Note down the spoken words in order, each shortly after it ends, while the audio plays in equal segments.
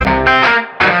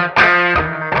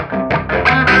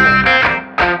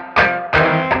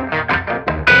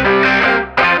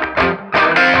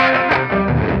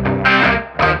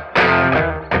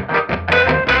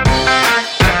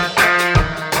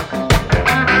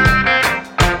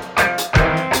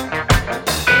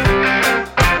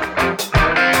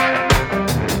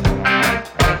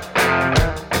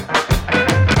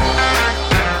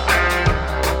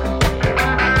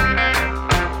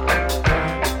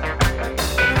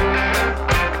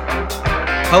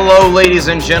Hello, ladies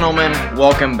and gentlemen.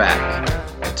 Welcome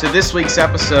back to this week's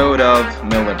episode of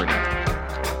Mill Liberty.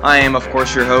 I am, of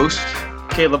course, your host,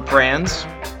 Caleb Franz.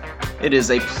 It is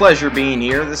a pleasure being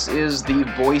here. This is the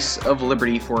voice of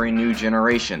liberty for a new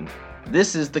generation.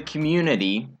 This is the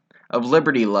community of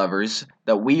liberty lovers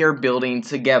that we are building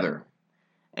together.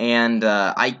 And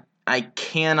I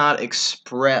cannot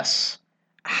express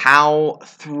how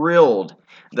thrilled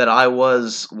that I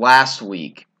was last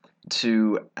week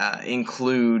to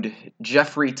include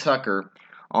Jeffrey Tucker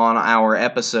on our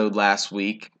episode last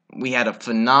week. We had a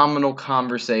phenomenal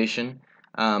conversation.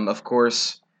 Of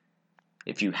course,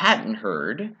 if you hadn't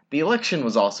heard, the election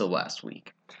was also last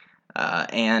week.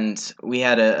 And we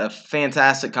had a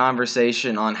fantastic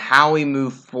conversation on how we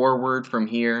move forward from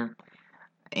here.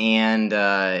 And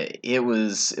it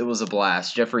was a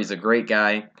blast. Jeffrey's a great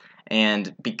guy.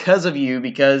 And because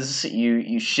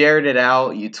you shared it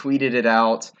out, you tweeted it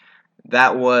out,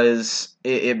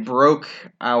 it broke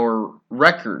our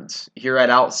records here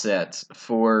at Outset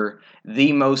for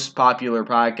the most popular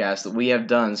podcast that we have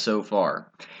done so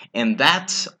far. And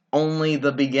that's only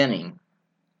the beginning.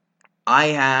 I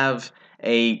have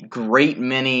a great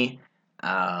many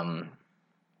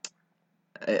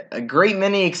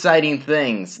exciting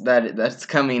things that's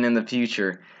coming in the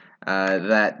future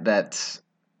that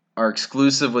are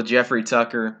exclusive with Jeffrey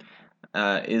Tucker.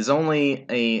 Is only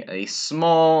a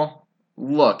small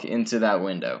look into that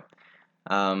window.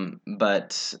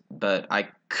 But I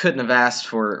couldn't have asked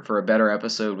for a better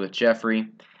episode with Jeffrey,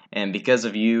 and because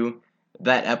of you,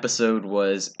 that episode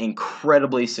was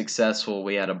incredibly successful.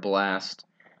 We had a blast.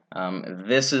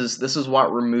 This is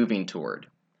what we're moving toward.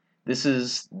 This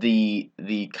is the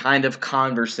kind of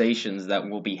conversations that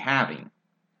we'll be having,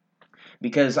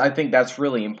 because I think that's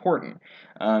really important.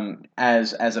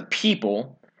 As a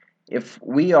people, if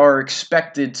we are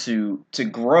expected to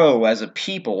grow as a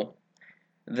people,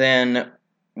 then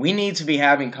we need to be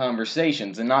having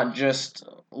conversations and not just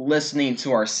listening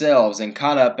to ourselves and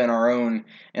caught up in our own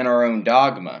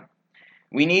dogma.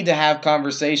 We need to have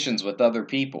conversations with other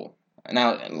people.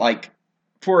 Now, like,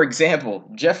 for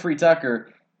example, Jeffrey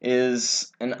Tucker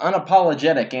is an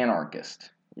unapologetic anarchist,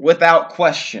 without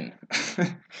question.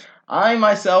 I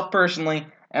myself personally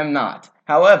am not.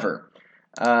 However,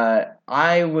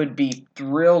 I would be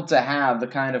thrilled to have the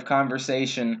kind of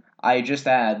conversation I just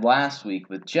had last week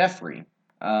with Jeffrey,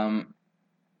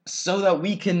 so that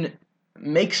we can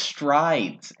make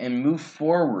strides and move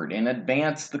forward and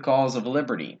advance the cause of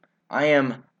liberty. I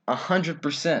am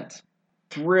 100%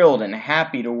 thrilled and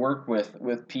happy to work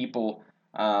with people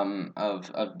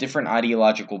of different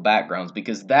ideological backgrounds,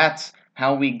 because that's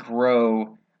how we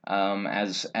grow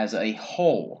as a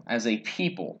whole, as a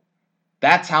people.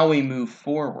 That's how we move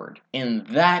forward. And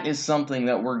that is something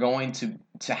that we're going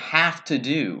to have to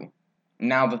do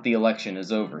now that the election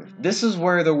is over. This is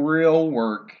where the real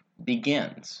work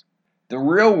begins. The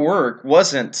real work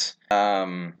wasn't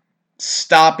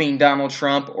stopping Donald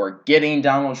Trump or getting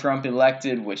Donald Trump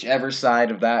elected, whichever side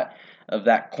of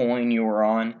that coin you were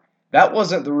on. That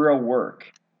wasn't the real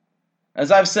work.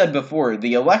 As I've said before,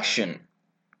 the election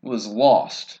was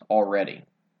lost already.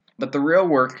 But the real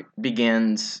work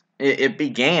begins. It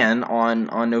began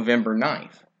on November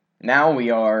 9th. Now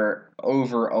we are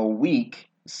over a week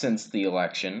since the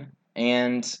election,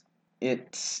 and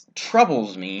it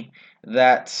troubles me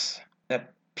that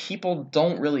people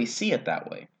don't really see it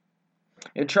that way.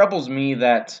 It troubles me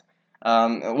that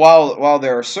while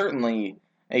there are certainly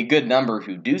a good number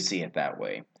who do see it that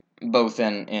way, both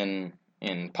in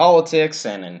politics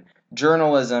and in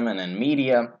journalism and in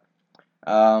media,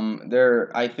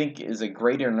 there, I think, is a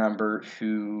greater number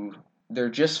who they're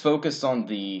just focused on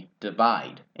the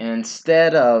divide. And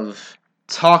instead of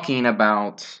talking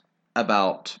about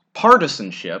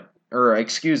partisanship,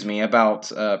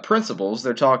 about principles,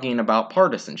 they're talking about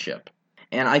partisanship.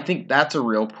 And I think that's a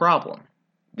real problem.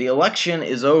 The election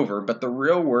is over, but the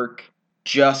real work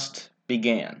just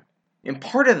began. And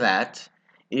part of that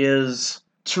is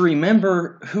to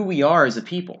remember who we are as a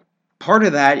people. Part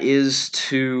of that is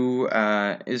to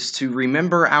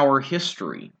remember our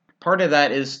history. Part of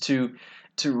that is to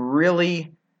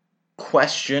really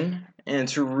question and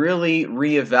to really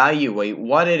reevaluate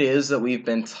what it is that we've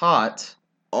been taught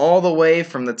all the way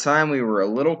from the time we were a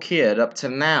little kid up to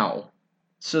now,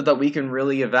 so that we can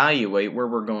really evaluate where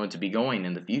we're going to be going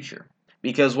in the future.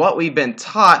 Because what we've been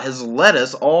taught has led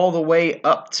us all the way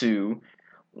up to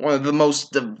one of the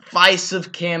most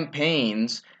divisive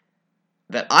campaigns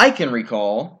that I can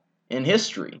recall in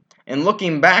history. And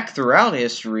looking back throughout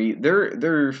history,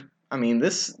 this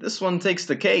one takes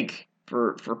the cake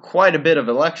for quite a bit of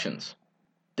elections.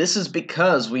 This is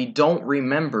because we don't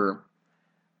remember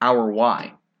our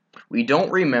why. We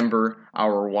don't remember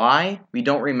our why. We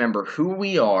don't remember who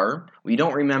we are. We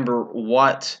don't remember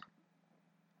what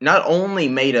not only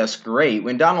made us great.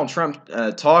 When Donald Trump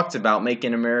talked about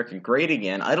making America great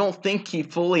again, I don't think he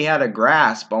fully had a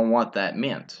grasp on what that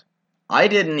meant. I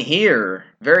didn't hear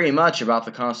very much about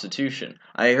the Constitution.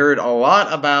 I heard a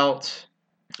lot about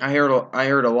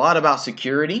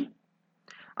security.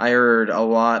 I heard a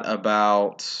lot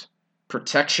about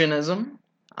protectionism.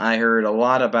 I heard a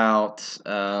lot about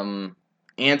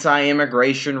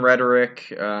anti-immigration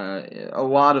rhetoric, a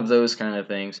lot of those kind of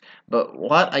things. But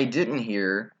what I didn't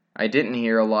hear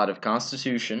a lot of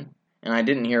Constitution, and I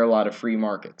didn't hear a lot of free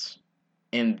markets.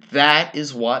 And that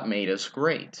is what made us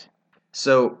great.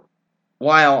 So,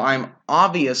 while I'm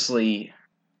obviously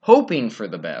hoping for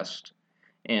the best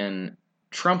in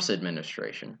Trump's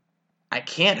administration, I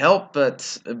can't help but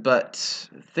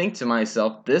think to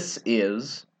myself, this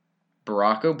is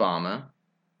Barack Obama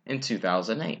in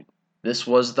 2008. This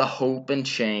was the hope and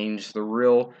change, the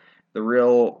real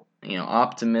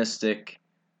optimistic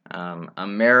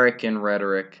American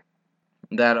rhetoric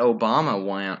that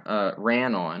Obama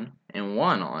ran on and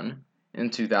won on in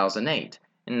 2008.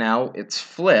 And now it's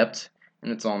flipped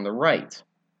and it's on the right.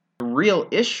 The real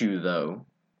issue, though,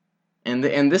 and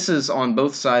this is on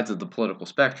both sides of the political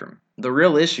spectrum. The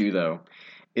real issue, though,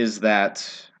 is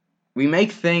that we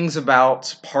make things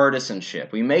about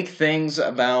partisanship. We make things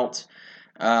about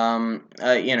who's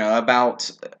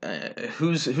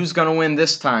going to win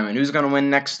this time and who's going to win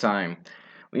next time.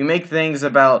 We make things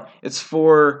about it's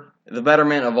for the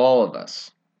betterment of all of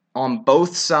us. On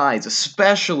both sides,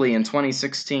 especially in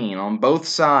 2016, on both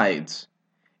sides,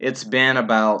 it's been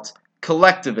about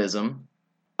collectivism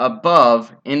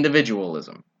above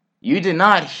individualism. You did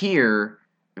not hear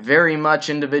very much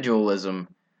individualism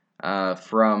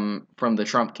from the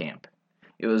Trump camp.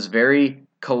 It was very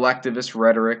collectivist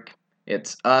rhetoric.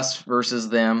 It's us versus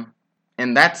them.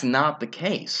 And that's not the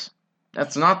case.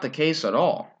 That's not the case at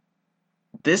all.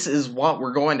 This is what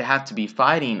we're going to have to be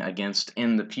fighting against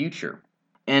in the future.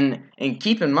 And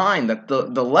keep in mind that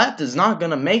the left is not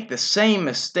going to make the same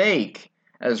mistake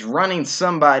as running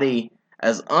somebody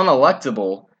as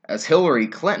unelectable as Hillary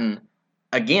Clinton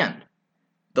again.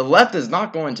 The left is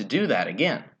not going to do that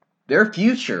again. Their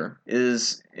future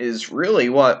is really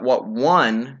what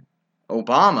won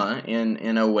Obama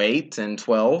in 08 and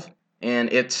 12,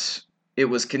 and it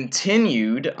was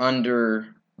continued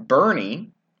under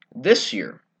Bernie this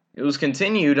year. It was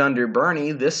continued under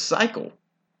Bernie this cycle.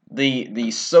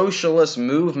 The socialist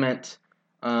movement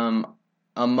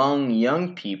among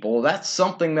young people, that's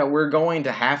something that we're going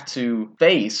to have to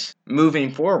face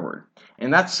moving forward.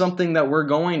 And that's something that we're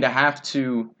going to have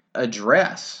to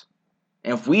address.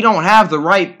 And if we don't have the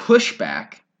right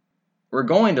pushback, we're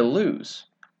going to lose.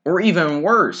 Or even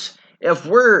worse, if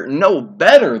we're no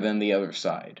better than the other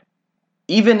side,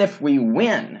 even if we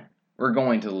win, we're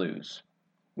going to lose.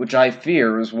 Which I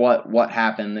fear is what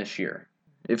happened this year.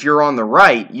 If you're on the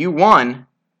right, you won.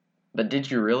 But did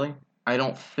you really? I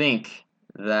don't think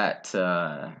that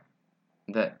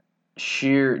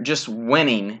sheer just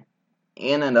winning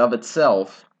in and of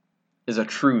itself is a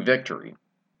true victory.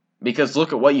 Because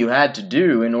look at what you had to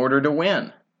do in order to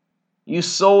win. You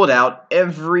sold out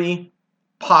every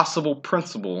possible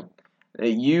principle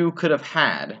that you could have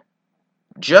had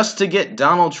just to get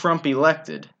Donald Trump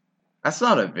elected. That's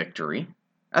not a victory.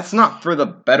 That's not for the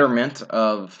betterment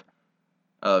of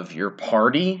your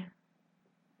party.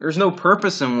 There's no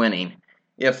purpose in winning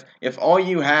if all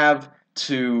you have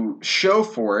to show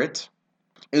for it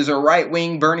is a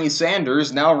right-wing Bernie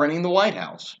Sanders now running the White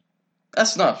House.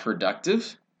 That's not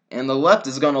productive. And the left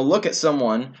is going to look at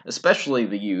someone, especially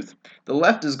the youth, the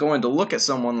left is going to look at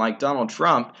someone like Donald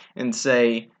Trump and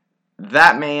say,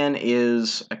 that man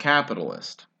is a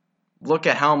capitalist. Look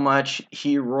at how much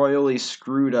he royally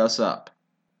screwed us up.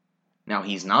 Now,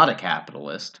 he's not a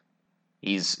capitalist.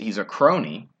 He's a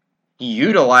crony. He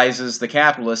utilizes the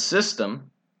capitalist system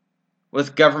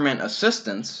with government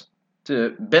assistance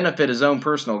to benefit his own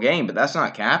personal gain, but that's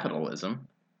not capitalism.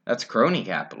 That's crony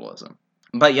capitalism.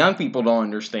 But young people don't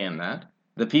understand that.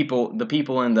 The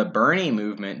people in the Bernie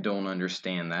movement don't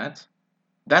understand that.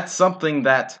 That's something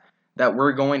that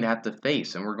we're going to have to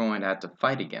face and we're going to have to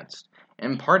fight against.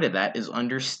 And part of that is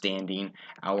understanding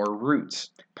our roots.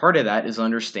 Part of that is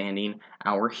understanding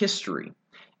our history.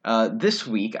 This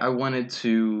week I wanted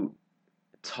to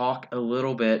talk a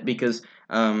little bit because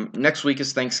next week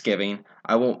is Thanksgiving.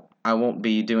 I won't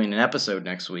be doing an episode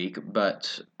next week,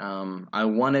 but I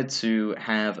wanted to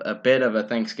have a bit of a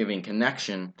Thanksgiving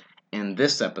connection in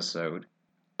this episode,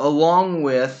 along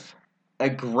with a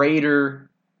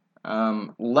greater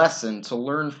lesson to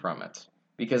learn from it.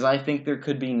 because I think there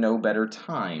could be no better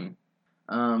time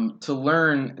to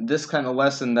learn this kind of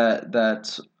lesson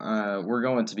that we're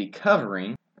going to be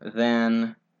covering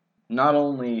than not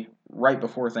only right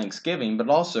before Thanksgiving, but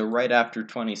also right after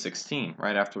 2016,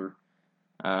 right after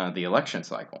the election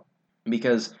cycle.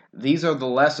 Because these are the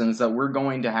lessons that we're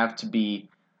going to have to be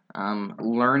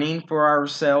learning for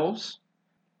ourselves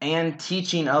and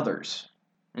teaching others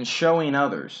and showing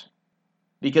others.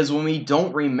 Because when we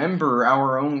don't remember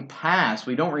our own past,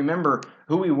 we don't remember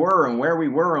who we were and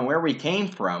where we came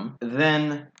from,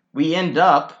 then we end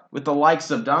up with the likes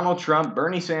of Donald Trump,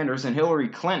 Bernie Sanders, and Hillary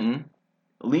Clinton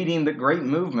leading the great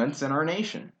movements in our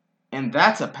nation. And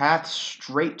that's a path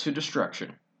straight to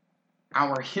destruction.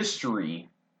 Our history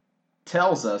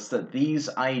tells us that these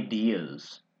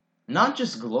ideas, not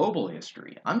just global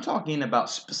history, I'm talking about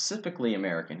specifically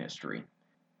American history,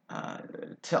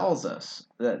 tells us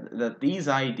that these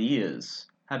ideas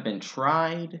have been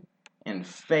tried and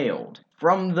failed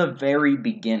from the very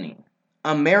beginning.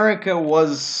 America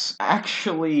was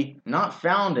actually not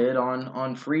founded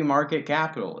on free market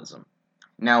capitalism.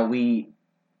 Now, we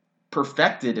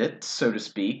perfected it, so to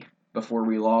speak, before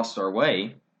we lost our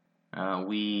way.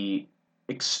 We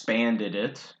expanded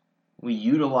it. We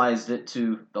utilized it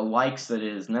to the likes that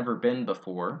it has never been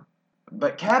before.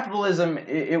 But capitalism,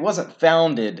 it wasn't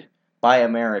founded by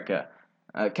America.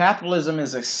 Capitalism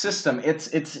is a system.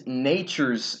 It's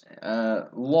nature's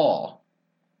law.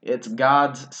 It's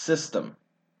God's system,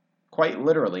 quite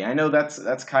literally. I know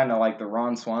that's kind of like the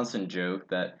Ron Swanson joke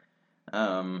that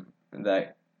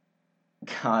that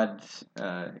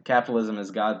capitalism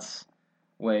is God's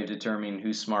way of determining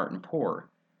who's smart and poor.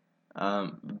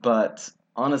 But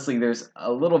honestly, there's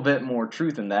a little bit more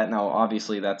truth in that. Now,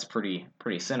 obviously, that's pretty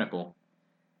cynical.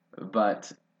 But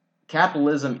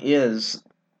capitalism is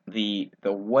the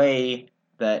way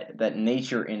that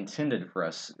nature intended for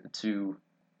us to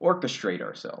orchestrate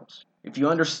ourselves. If you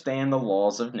understand the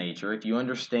laws of nature, if you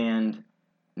understand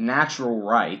natural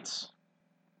rights,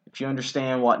 if you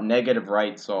understand what negative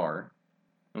rights are,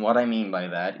 and what I mean by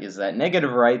that is that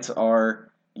negative rights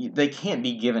they can't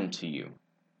be given to you.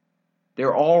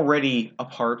 They're already a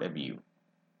part of you.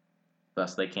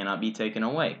 Thus, they cannot be taken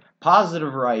away.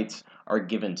 Positive rights are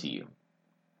given to you,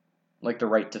 like the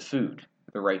right to food,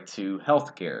 the right to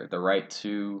health care, the right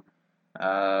to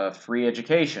free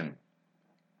education.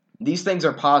 These things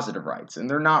are positive rights, and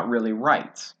they're not really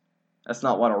rights. That's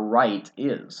not what a right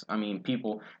is. I mean,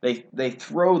 people, they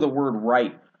throw the word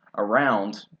right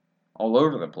around all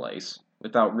over the place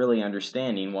without really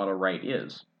understanding what a right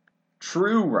is.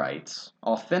 True rights,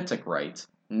 authentic rights,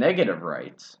 negative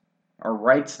rights, are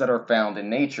rights that are found in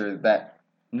nature that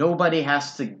nobody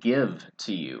has to give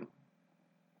to you.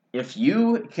 If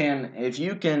you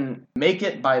can make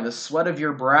it by the sweat of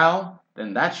your brow,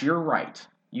 then that's your right.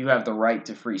 You have the right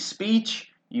to free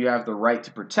speech, you have the right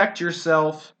to protect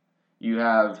yourself, you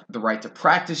have the right to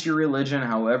practice your religion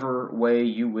however way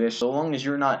you wish. So long as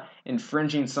you're not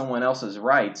infringing someone else's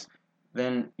rights,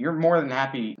 then you're more than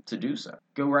happy to do so.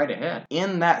 Go right ahead.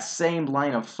 In that same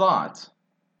line of thought,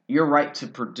 your right to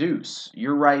produce,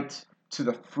 your right to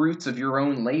the fruits of your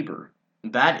own labor,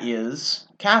 that is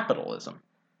capitalism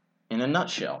in a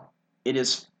nutshell. It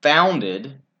is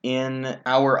founded in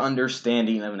our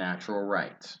understanding of natural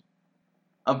rights.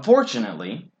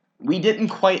 Unfortunately, we didn't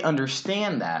quite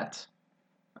understand that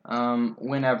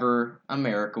whenever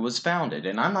America was founded.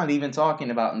 And I'm not even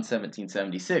talking about in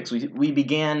 1776. We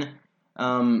began,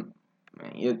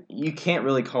 you can't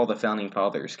really call the Founding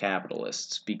Fathers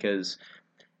capitalists because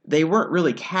they weren't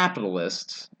really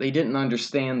capitalists. They didn't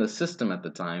understand the system at the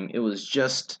time. It was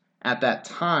just at that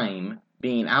time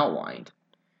being outlined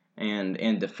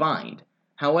and defined.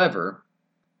 However,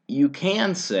 you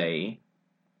can say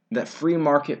that free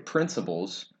market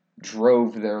principles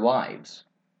drove their lives.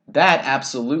 That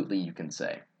absolutely you can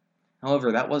say.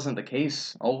 However, that wasn't the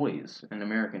case always in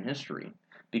American history,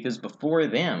 because before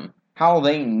them, how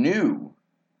they knew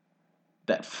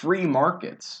that free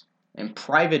markets and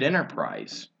private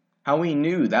enterprise, how we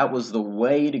knew that was the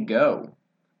way to go,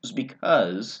 was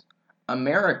because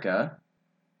America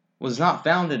was not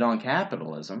founded on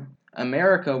capitalism.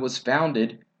 America was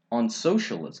founded on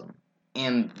socialism.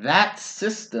 And that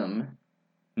system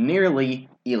nearly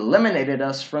eliminated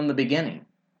us from the beginning.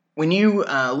 When you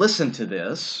listen to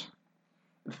this,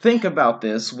 think about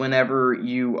this whenever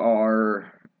you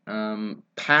are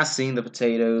passing the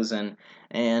potatoes and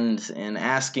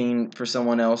asking for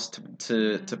someone else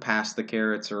to pass the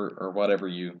carrots or whatever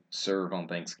you serve on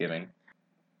Thanksgiving.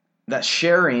 That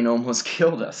sharing almost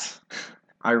killed us,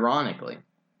 ironically.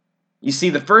 You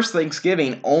see, the first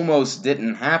Thanksgiving almost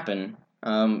didn't happen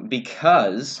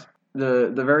because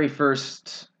the very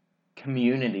first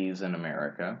communities in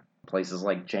America, places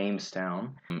like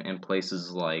Jamestown and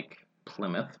places like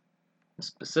Plymouth,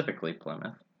 specifically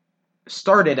Plymouth,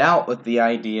 started out with the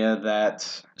idea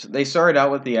that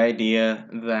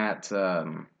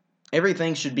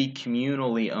everything should be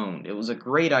communally owned. It was a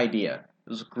great idea. It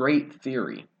was a great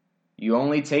theory. You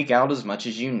only take out as much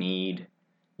as you need.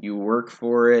 You work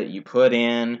for it, you put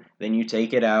in, then you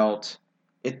take it out.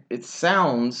 It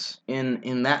sounds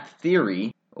in that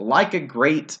theory like a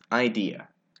great idea.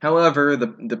 However,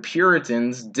 the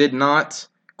Puritans did not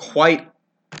quite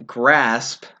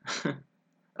grasp,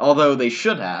 although they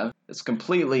should have. It's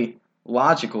completely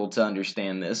logical to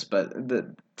understand this, but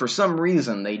for some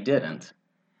reason they didn't.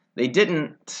 They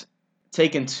didn't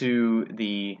take into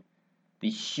the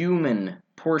human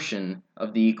portion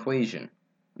of the equation.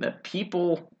 That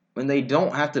people, when they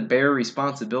don't have to bear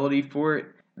responsibility for it,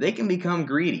 they can become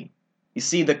greedy. You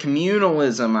see, the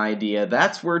communalism idea,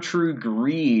 that's where true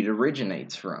greed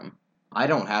originates from. I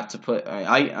don't have to put,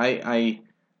 I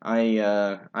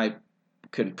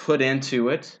could put into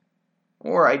it,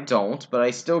 or I don't, but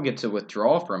I still get to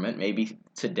withdraw from it. Maybe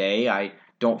today I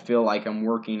don't feel like I'm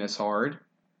working as hard.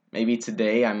 Maybe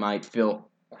today I might feel,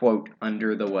 quote,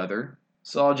 under the weather.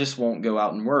 So I just won't go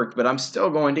out and work, but I'm still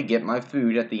going to get my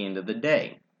food at the end of the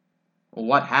day. Well,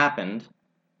 what happened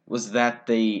was that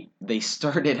they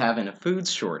started having a food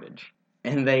shortage,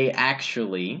 and they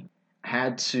actually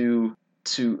had to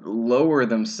lower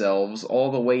themselves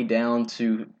all the way down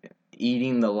to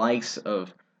eating the likes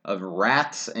of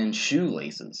rats and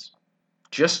shoelaces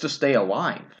just to stay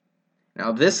alive.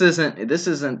 Now this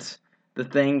isn't the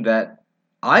thing that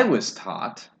I was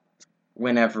taught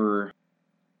whenever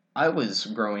I was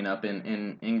growing up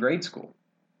in grade school.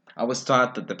 I was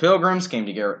taught that the Pilgrims came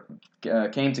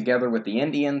together with the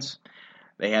Indians.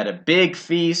 They had a big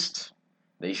feast.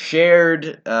 They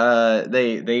shared.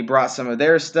 They brought some of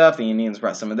their stuff. The Indians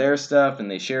brought some of their stuff,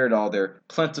 and they shared all their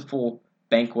plentiful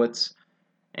banquets.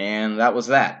 And that was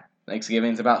that.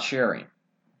 Thanksgiving's about sharing.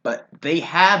 But they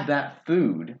had that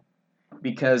food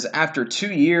because after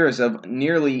 2 years of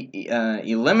nearly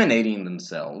eliminating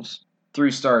themselves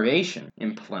through starvation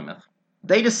in Plymouth,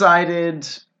 they decided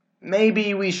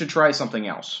maybe we should try something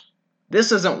else.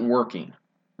 This isn't working.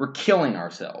 We're killing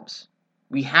ourselves.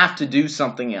 We have to do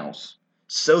something else.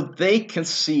 So they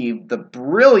conceived the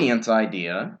brilliant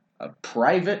idea of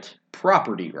private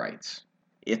property rights.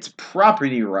 It's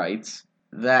property rights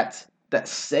that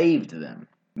saved them.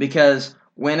 Because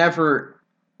whenever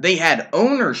they had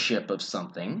ownership of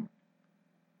something,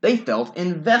 they felt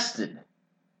invested.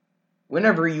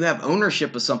 Whenever you have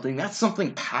ownership of something, that's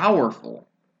something powerful.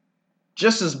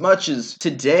 Just as much as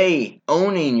today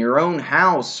owning your own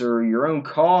house or your own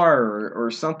car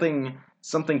or something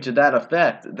to that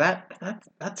effect,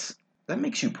 that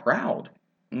makes you proud.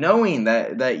 Knowing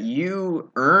that you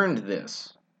earned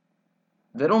this,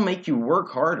 that'll make you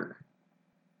work harder.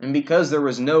 And because there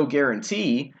was no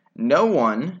guarantee, no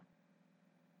one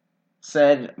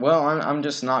said, "Well, I'm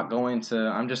just not going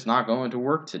to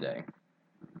work today."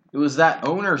 It was that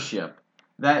ownership,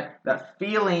 that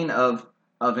feeling of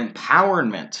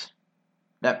empowerment,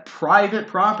 that private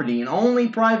property and only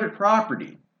private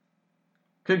property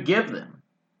could give them.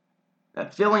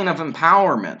 That feeling of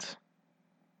empowerment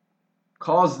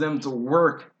caused them to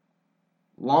work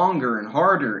longer and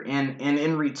harder, and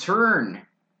in return,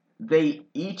 they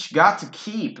each got to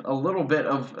keep a little bit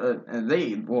of,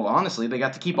 they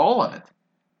got to keep all of it.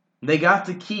 They got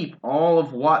to keep all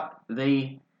of what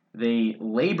they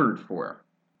labored for.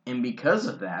 And because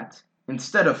of that,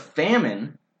 instead of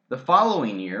famine the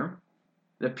following year,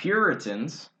 the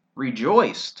Puritans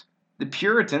rejoiced. The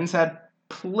Puritans had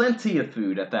plenty of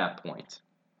food at that point.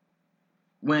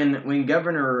 When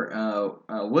Governor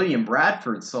William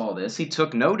Bradford saw this, he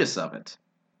took notice of it.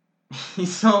 He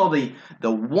saw the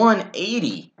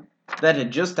 180 that had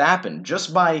just happened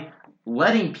just by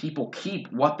letting people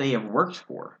keep what they have worked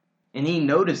for, and he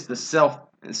noticed the self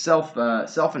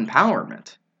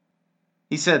empowerment.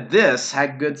 He said this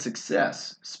had good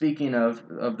success. Speaking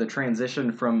of the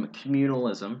transition from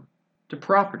communalism to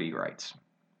property rights,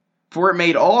 for it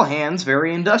made all hands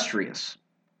very industrious,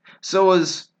 so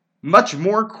as much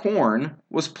more corn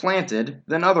was planted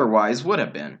than otherwise would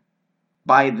have been.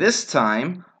 By this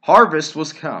time harvest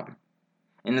was come,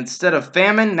 and instead of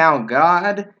famine, now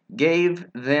God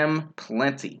gave them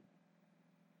plenty.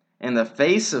 And the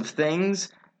face of things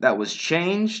that was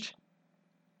changed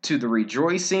to the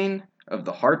rejoicing of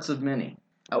the hearts of many.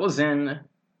 That was in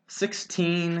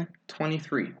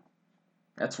 1623.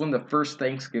 That's when the first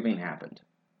Thanksgiving happened.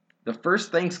 The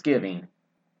first Thanksgiving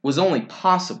was only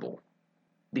possible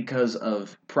because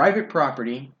of private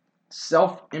property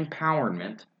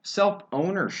self-empowerment,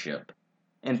 self-ownership,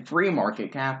 and free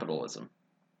market capitalism.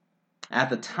 At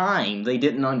the time, they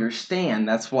didn't understand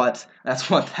that's what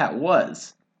that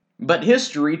was. But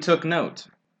history took note.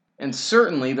 And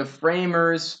certainly the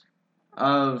framers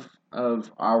of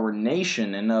our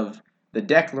nation and of the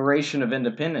Declaration of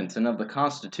Independence and of the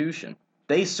Constitution,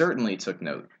 they certainly took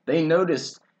note. They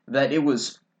noticed that it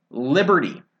was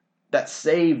liberty that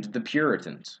saved the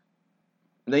Puritans.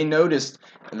 They noticed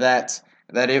that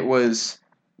it was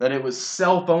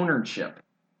self-ownership.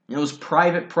 It was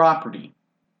private property.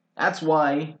 That's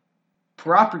why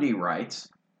property rights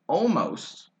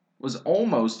was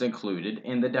almost included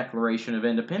in the Declaration of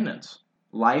Independence.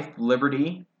 Life,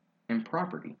 liberty, and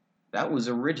property. That was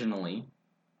originally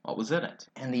what was in it.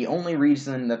 And the only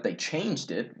reason that they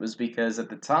changed it was because at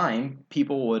the time,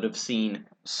 people would have seen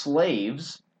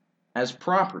slaves as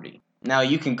property. Now,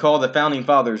 you can call the Founding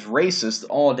Fathers racist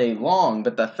all day long,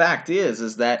 but the fact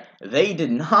is that they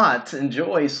did not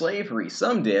enjoy slavery.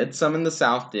 Some did, some in the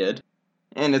South did.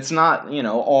 And it's not,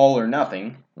 all or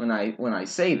nothing when I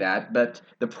say that, but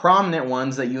the prominent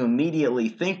ones that you immediately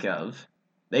think of,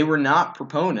 they were not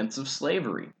proponents of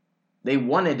slavery. They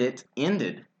wanted it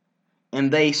ended.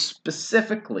 And they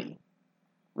specifically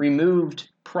removed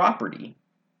property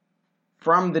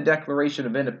from the Declaration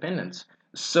of Independence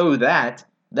so that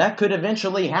could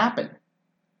eventually happen.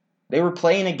 They were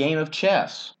playing a game of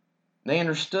chess. They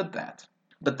understood that.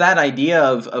 But that idea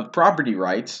of property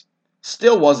rights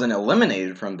still wasn't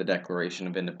eliminated from the Declaration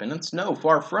of Independence. No,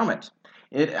 far from it.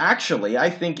 It actually, I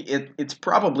think it's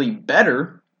probably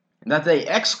better that they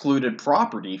excluded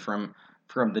property from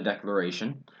the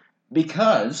Declaration,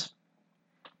 because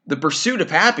the pursuit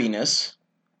of happiness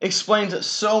explains it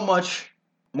so much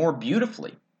more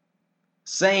beautifully,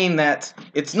 saying that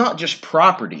it's not just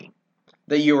property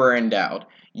that you are endowed.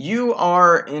 You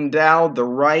are endowed the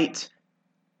right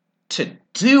to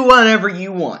do whatever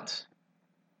you want.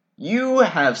 You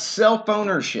have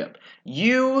self-ownership.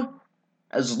 You,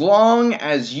 as long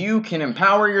as you can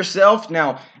empower yourself.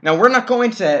 Now we're not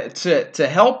going to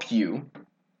help you,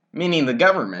 meaning the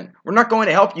government. We're not going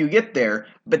to help you get there,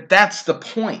 but that's the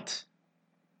point.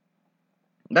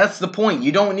 That's the point.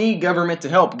 You don't need government to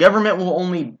help. Government will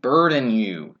only burden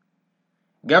you.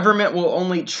 Government will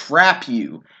only trap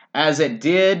you, as it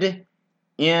did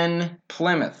in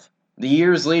Plymouth, the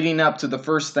years leading up to the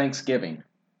first Thanksgiving.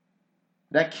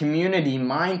 That community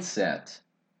mindset,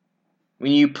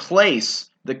 when you place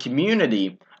the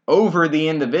community over the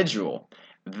individual,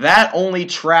 that only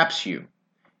traps you.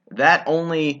 That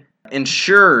only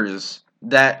ensures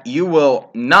that you will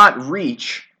not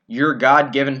reach your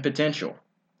God-given potential.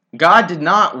 God did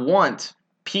not want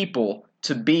people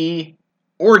to be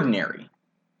ordinary.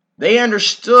 They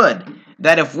understood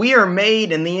that if we are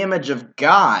made in the image of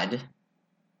God,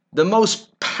 the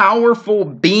most powerful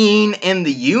being in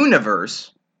the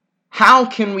universe, how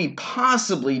can we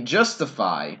possibly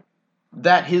justify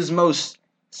that his most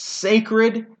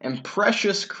sacred and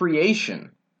precious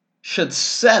creation should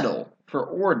settle for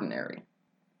ordinary?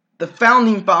 The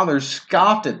Founding Fathers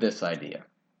scoffed at this idea.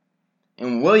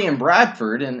 And William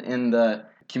Bradford in the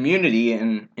community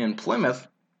in Plymouth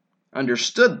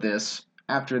understood this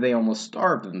after they almost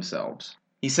starved themselves.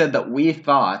 He said that we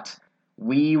thought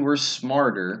we were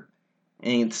smarter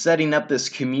in setting up this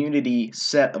community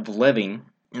set of living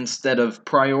instead of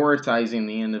prioritizing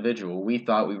the individual. We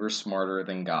thought we were smarter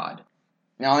than God.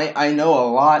 Now, I know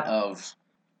a lot of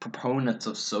proponents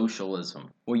of socialism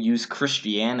will use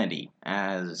Christianity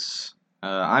as,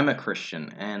 I'm a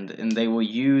Christian, and they will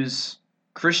use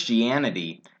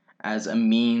Christianity as a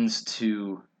means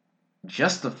to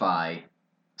justify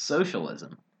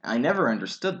socialism. I never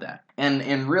understood that.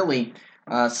 And really,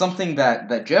 something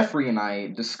that Jeffrey and I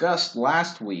discussed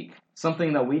last week,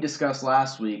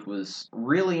 was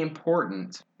really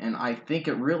important, and I think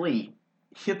it really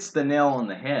hits the nail on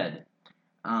the head.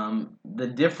 The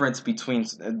difference between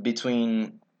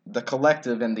the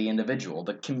collective and the individual,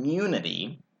 the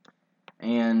community,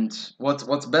 and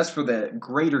what's best for the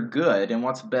greater good and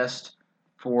what's best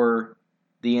for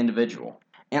the individual.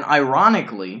 And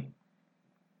ironically,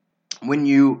 when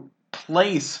you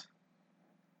place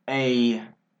a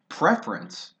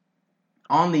preference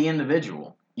on the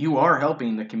individual, you are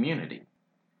helping the community.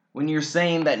 When you're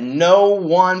saying that no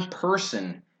one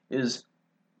person is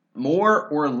more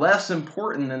or less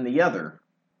important than the other,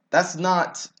 that's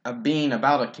not being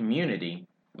about a community,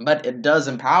 but it does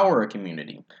empower a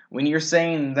community. When you're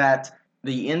saying that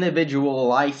the individual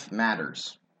life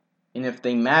matters, and if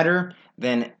they matter,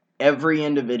 then every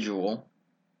individual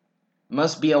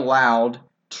must be allowed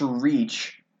to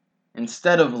reach,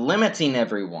 instead of limiting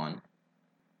everyone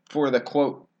for the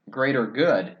quote greater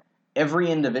good,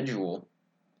 every individual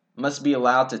must be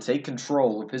allowed to take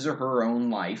control of his or her own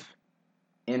life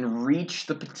and reach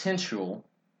the potential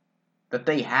that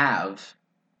they have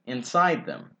inside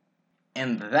them.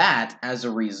 And that, as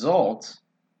a result,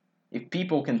 if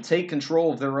people can take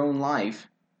control of their own life,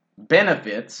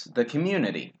 benefits the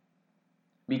community.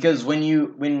 Because when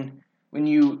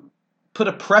you put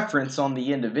a preference on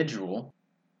the individual,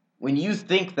 when you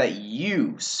think that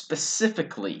you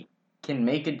specifically can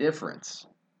make a difference,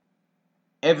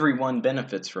 everyone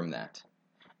benefits from that.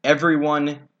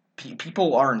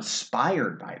 People are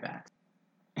inspired by that.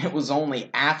 It was only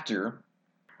after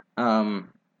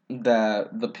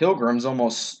the Pilgrims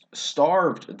almost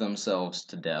starved themselves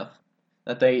to death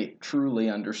that they truly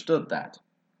understood that.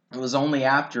 It was only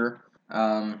after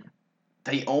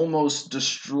they almost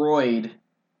destroyed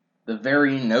the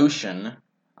very notion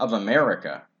of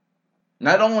America.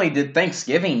 Not only did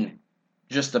Thanksgiving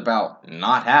just about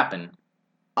not happen,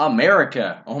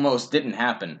 America almost didn't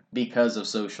happen because of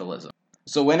socialism.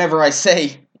 So whenever I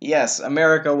say, yes,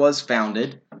 America was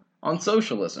founded on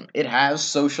socialism, it has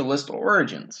socialist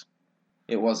origins.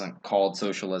 It wasn't called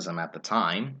socialism at the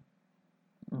time,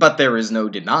 but there is no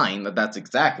denying that that's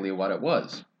exactly what it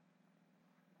was.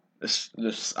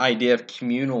 This idea of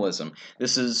communalism,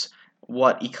 this is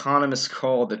what economists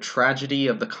call the tragedy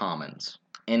of the commons.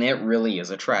 And it really is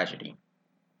a tragedy.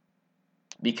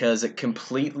 Because it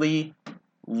completely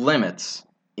limits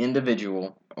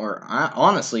individual, or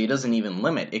honestly, it doesn't even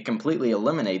limit, it completely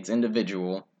eliminates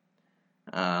individual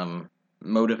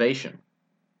motivation.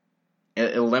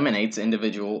 It eliminates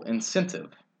individual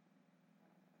incentive.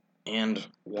 And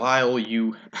while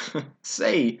you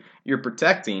say you're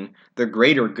protecting the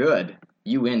greater good,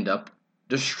 you end up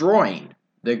destroying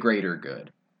the greater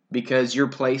good because you're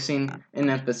placing an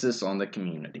emphasis on the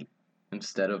community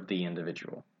instead of the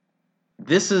individual.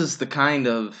 This is the kind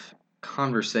of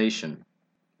conversation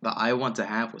that I want to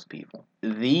have with people.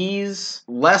 These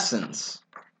lessons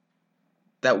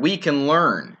that we can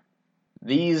learn,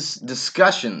 these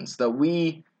discussions that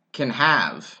we can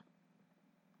have,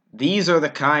 these are the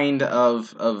kind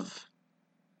of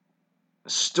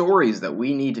stories that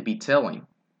we need to be telling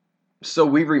so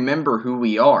we remember who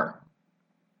we are.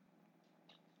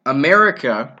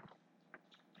 America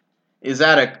is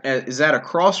at a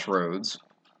crossroads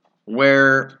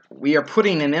where we are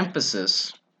putting an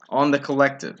emphasis on the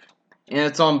collective, and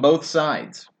it's on both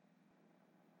sides.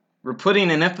 We're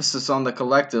putting an emphasis on the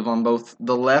collective on both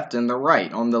the left and the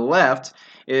right. On the left,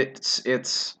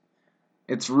 it's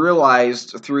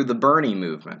realized through the Bernie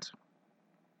movement.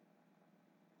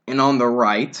 And on the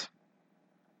right,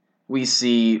 we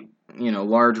see,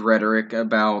 large rhetoric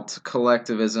about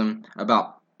collectivism,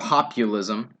 about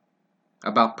populism,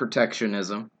 about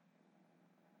protectionism.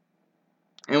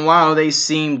 And while they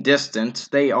seem distant,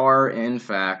 they are, in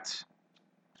fact,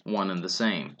 one and the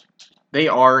same. They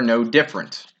are no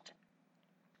different.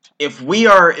 If we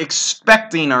are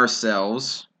expecting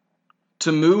ourselves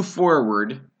to move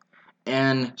forward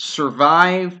and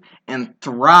survive and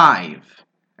thrive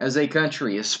as a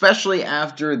country, especially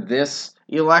after this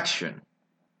election,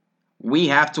 we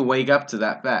have to wake up to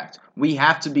that fact. We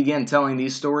have to begin telling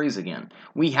these stories again.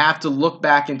 We have to look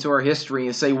back into our history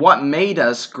and say what made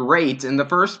us great in the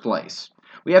first place.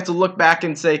 We have to look back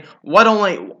and say not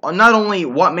only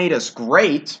what made us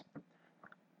great,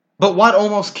 but what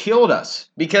almost killed us.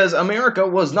 Because America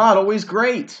was not always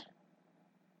great.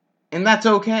 And that's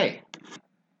okay.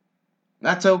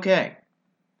 That's okay.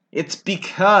 It's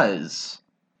because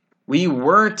we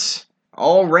weren't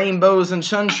all rainbows and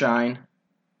sunshine.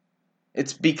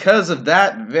 It's because of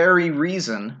that very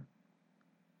reason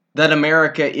that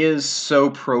America is so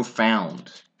profound.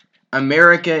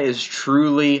 America is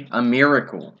truly a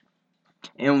miracle.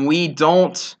 And we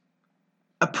don't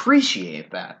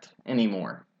appreciate that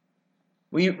anymore.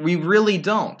 We really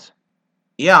don't.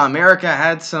 Yeah, America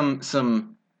had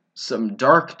some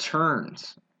dark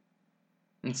turns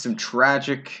and some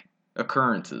tragic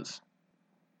occurrences.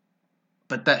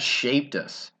 But that shaped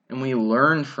us. And we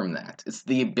learn from that. It's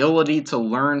the ability to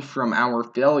learn from our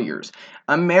failures.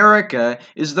 America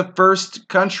is the first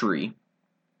country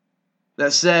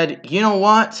that said, you know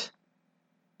what?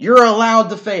 You're allowed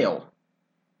to fail.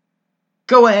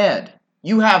 Go ahead.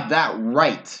 You have that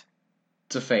right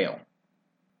to fail.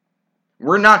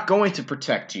 We're not going to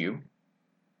protect you.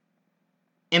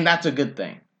 And that's a good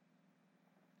thing.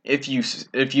 If you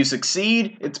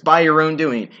succeed, it's by your own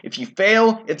doing. If you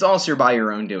fail, it's also by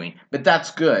your own doing. But that's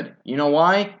good. You know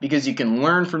why? Because you can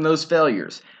learn from those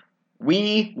failures.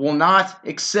 We will not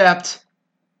accept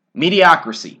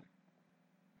mediocrity.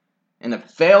 And a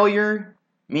failure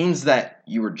means that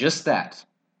you were just that.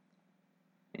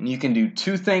 And you can do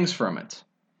two things from it.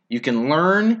 You can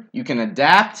learn, you can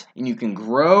adapt, and you can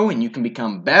grow, and you can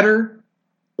become better,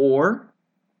 or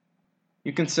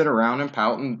you can sit around and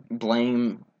pout and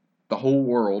blame the whole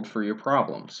world for your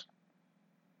problems.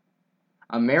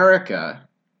 America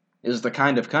is the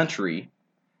kind of country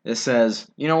that says,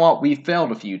 you know what, we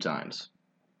failed a few times.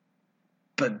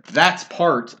 But that's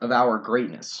part of our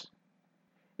greatness,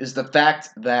 is the fact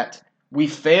that we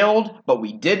failed, but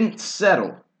we didn't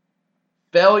settle.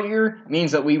 Failure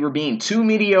means that we were being too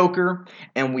mediocre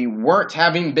and we weren't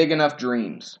having big enough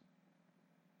dreams.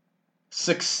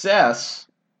 Success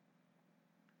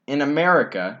in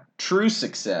America, true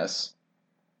success,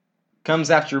 comes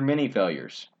after many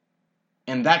failures.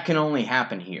 And that can only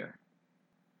happen here.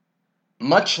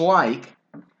 Much like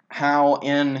how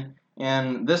in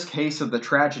this case of the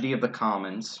tragedy of the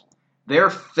Commons, their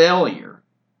failure,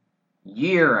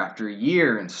 year after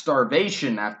year, and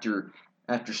starvation after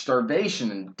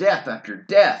starvation and death after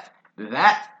death,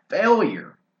 that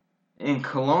failure in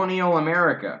colonial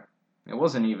America, I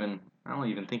don't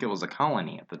even think it was a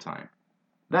colony at the time.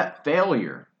 That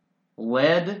failure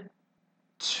led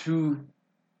to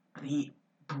the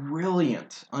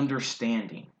brilliant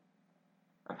understanding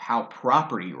of how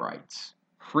property rights,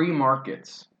 free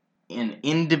markets, and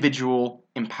individual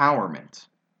empowerment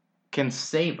can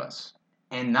save us.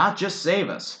 And not just save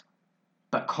us,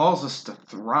 but cause us to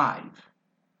thrive.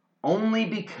 Only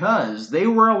because they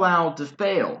were allowed to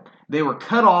fail. They were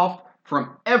cut off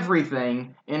from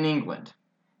everything in England.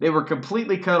 They were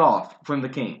completely cut off from the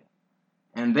king.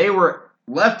 And they were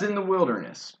left in the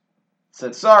wilderness.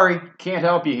 Said, sorry, can't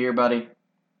help you here, buddy.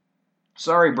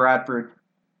 Sorry, Bradford.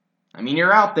 I mean,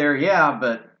 you're out there, yeah,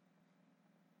 but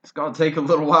it's going to take a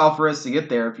little while for us to get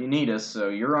there if you need us, so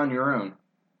you're on your own.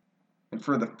 And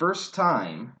for the first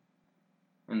time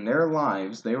in their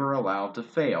lives, they were allowed to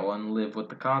fail and live with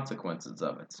the consequences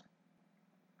of it.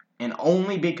 And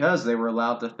only because they were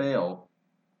allowed to fail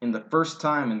in the first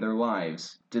time in their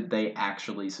lives did they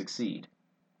actually succeed.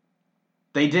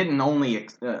 They didn't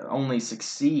only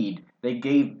succeed, they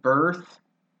gave birth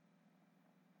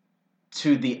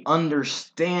to the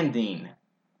understanding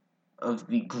of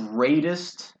the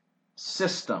greatest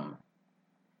system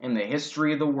in the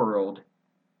history of the world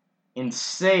and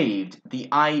saved the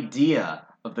idea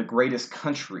of the greatest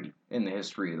country in the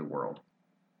history of the world.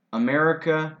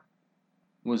 America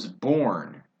was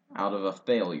born out of a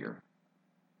failure.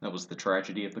 That was the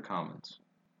tragedy of the Commons.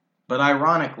 But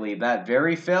ironically, that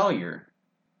very failure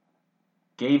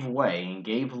gave way and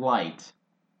gave light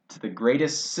to the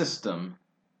greatest system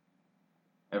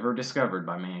ever discovered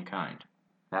by mankind.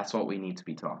 That's what we need to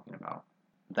be talking about.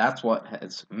 That's what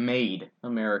has made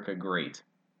America great.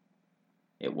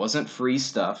 It wasn't free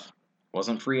stuff. It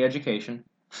wasn't free education.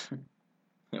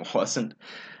 It wasn't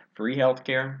free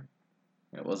healthcare.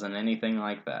 It wasn't anything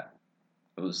like that.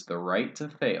 It was the right to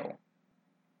fail,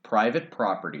 private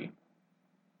property,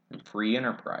 and free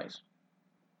enterprise.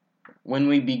 When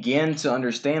we begin to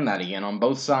understand that again on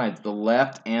both sides, the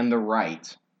left and the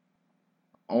right,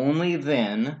 only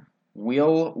then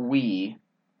will we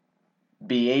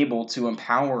be able to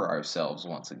empower ourselves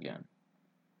once again.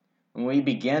 When we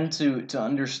begin to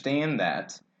understand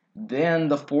that, then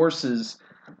the forces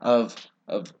of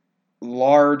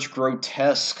large,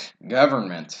 grotesque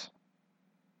government,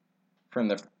 from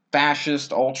the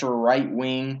fascist ultra-right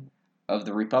wing of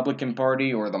the Republican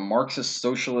Party or the Marxist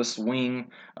socialist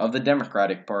wing of the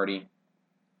Democratic Party,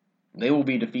 they will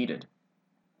be defeated.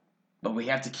 But we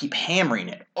have to keep hammering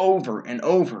it over and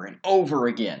over and over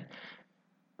again.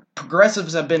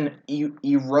 Progressives have been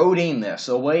eroding this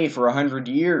away for 100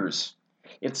 years.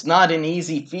 It's not an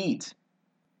easy feat.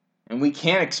 And we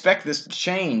can't expect this to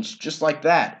change just like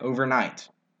that overnight.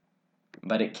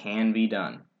 But it can be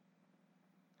done.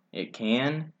 It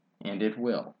can and it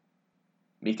will.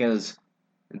 Because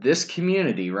this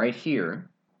community right here,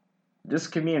 this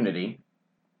community,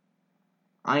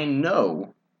 I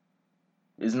know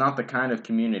is not the kind of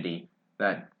community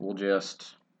that will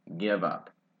just give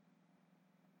up.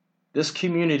 This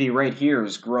community right here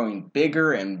is growing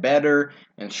bigger and better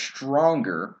and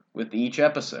stronger with each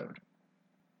episode.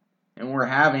 And we're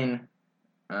having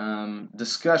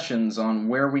discussions on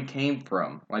where we came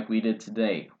from, like we did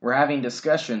today. We're having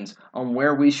discussions on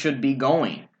where we should be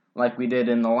going, like we did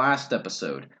in the last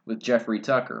episode with Jeffrey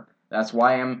Tucker. That's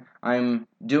why I'm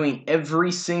doing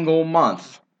every single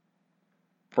month.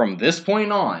 From this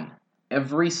point on,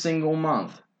 every single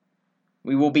month,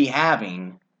 we will be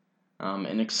having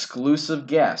an exclusive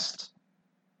guest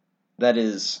that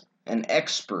is an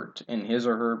expert in his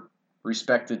or her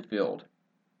respected field,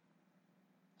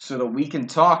 so that we can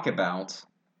talk about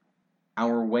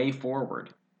our way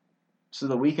forward. so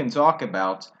that we can talk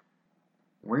about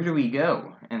where do we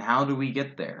go and how do we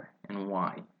get there and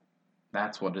why.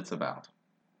 That's what it's about.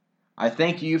 I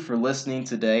thank you for listening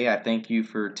today. I thank you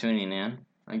for tuning in.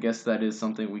 I guess that is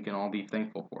something we can all be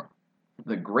thankful for.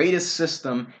 The greatest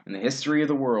system in the history of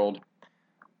the world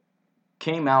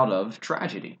came out of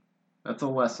tragedy. That's a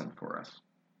lesson for us.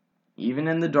 Even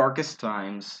in the darkest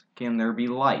times, can there be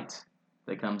light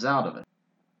that comes out of it?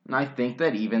 And I think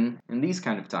that even in these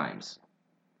kind of times,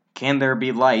 can there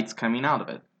be light coming out of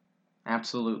it?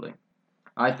 Absolutely.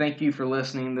 I thank you for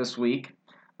listening this week.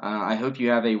 I hope you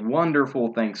have a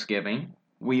wonderful Thanksgiving.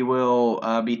 We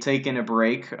will be taking a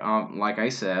break, like I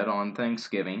said, on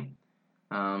Thanksgiving.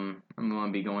 I'm going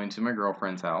to be going to my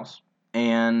girlfriend's house.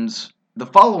 And the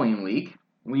following week,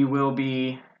 we will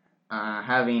be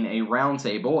having a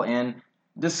roundtable and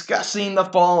discussing the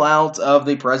fallout of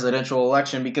the presidential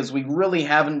election, because we really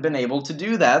haven't been able to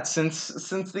do that since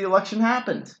the election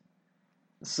happened.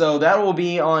 So that will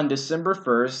be on December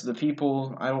 1st. The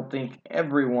people, I don't think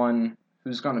everyone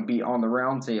who's going to be on the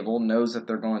roundtable knows that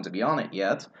they're going to be on it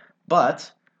yet,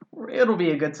 but it'll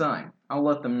be a good time. I'll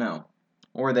let them know.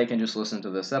 Or they can just listen to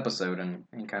this episode and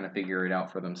kind of figure it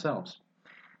out for themselves.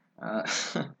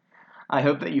 I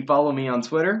hope that you follow me on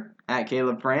Twitter, at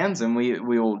Caleb Franz, and we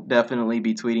will definitely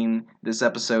be tweeting this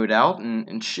episode out,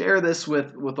 and share this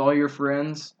with all your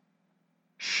friends.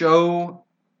 Show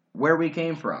where we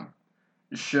came from.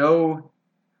 Show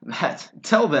that,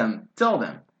 tell them,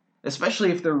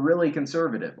 especially if they're really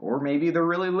conservative, or maybe they're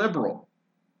really liberal.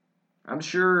 I'm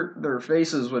sure their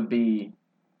faces would be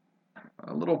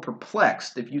a little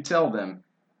perplexed if you tell them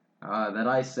that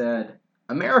I said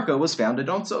America was founded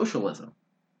on socialism.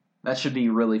 That should be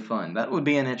really fun. That would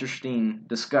be an interesting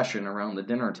discussion around the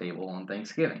dinner table on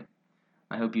Thanksgiving.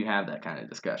 I hope you have that kind of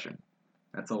discussion.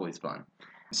 That's always fun.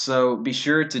 So be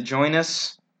sure to join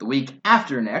us the week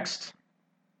after next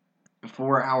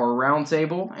for our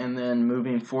roundtable, and then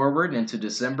moving forward into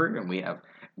December, and we have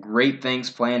great things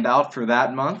planned out for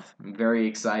that month. I'm very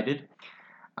excited.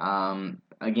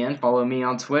 Again, follow me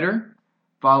on Twitter.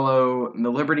 Follow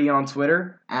Milliberty on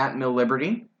Twitter, at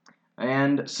Milliberty,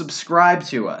 and subscribe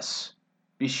to us.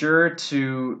 Be sure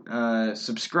to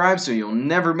subscribe so you'll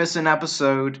never miss an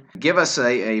episode. Give us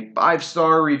a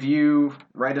 5-star review.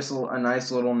 Write us a nice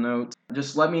little note.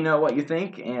 Just let me know what you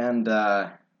think, and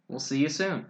we'll see you soon.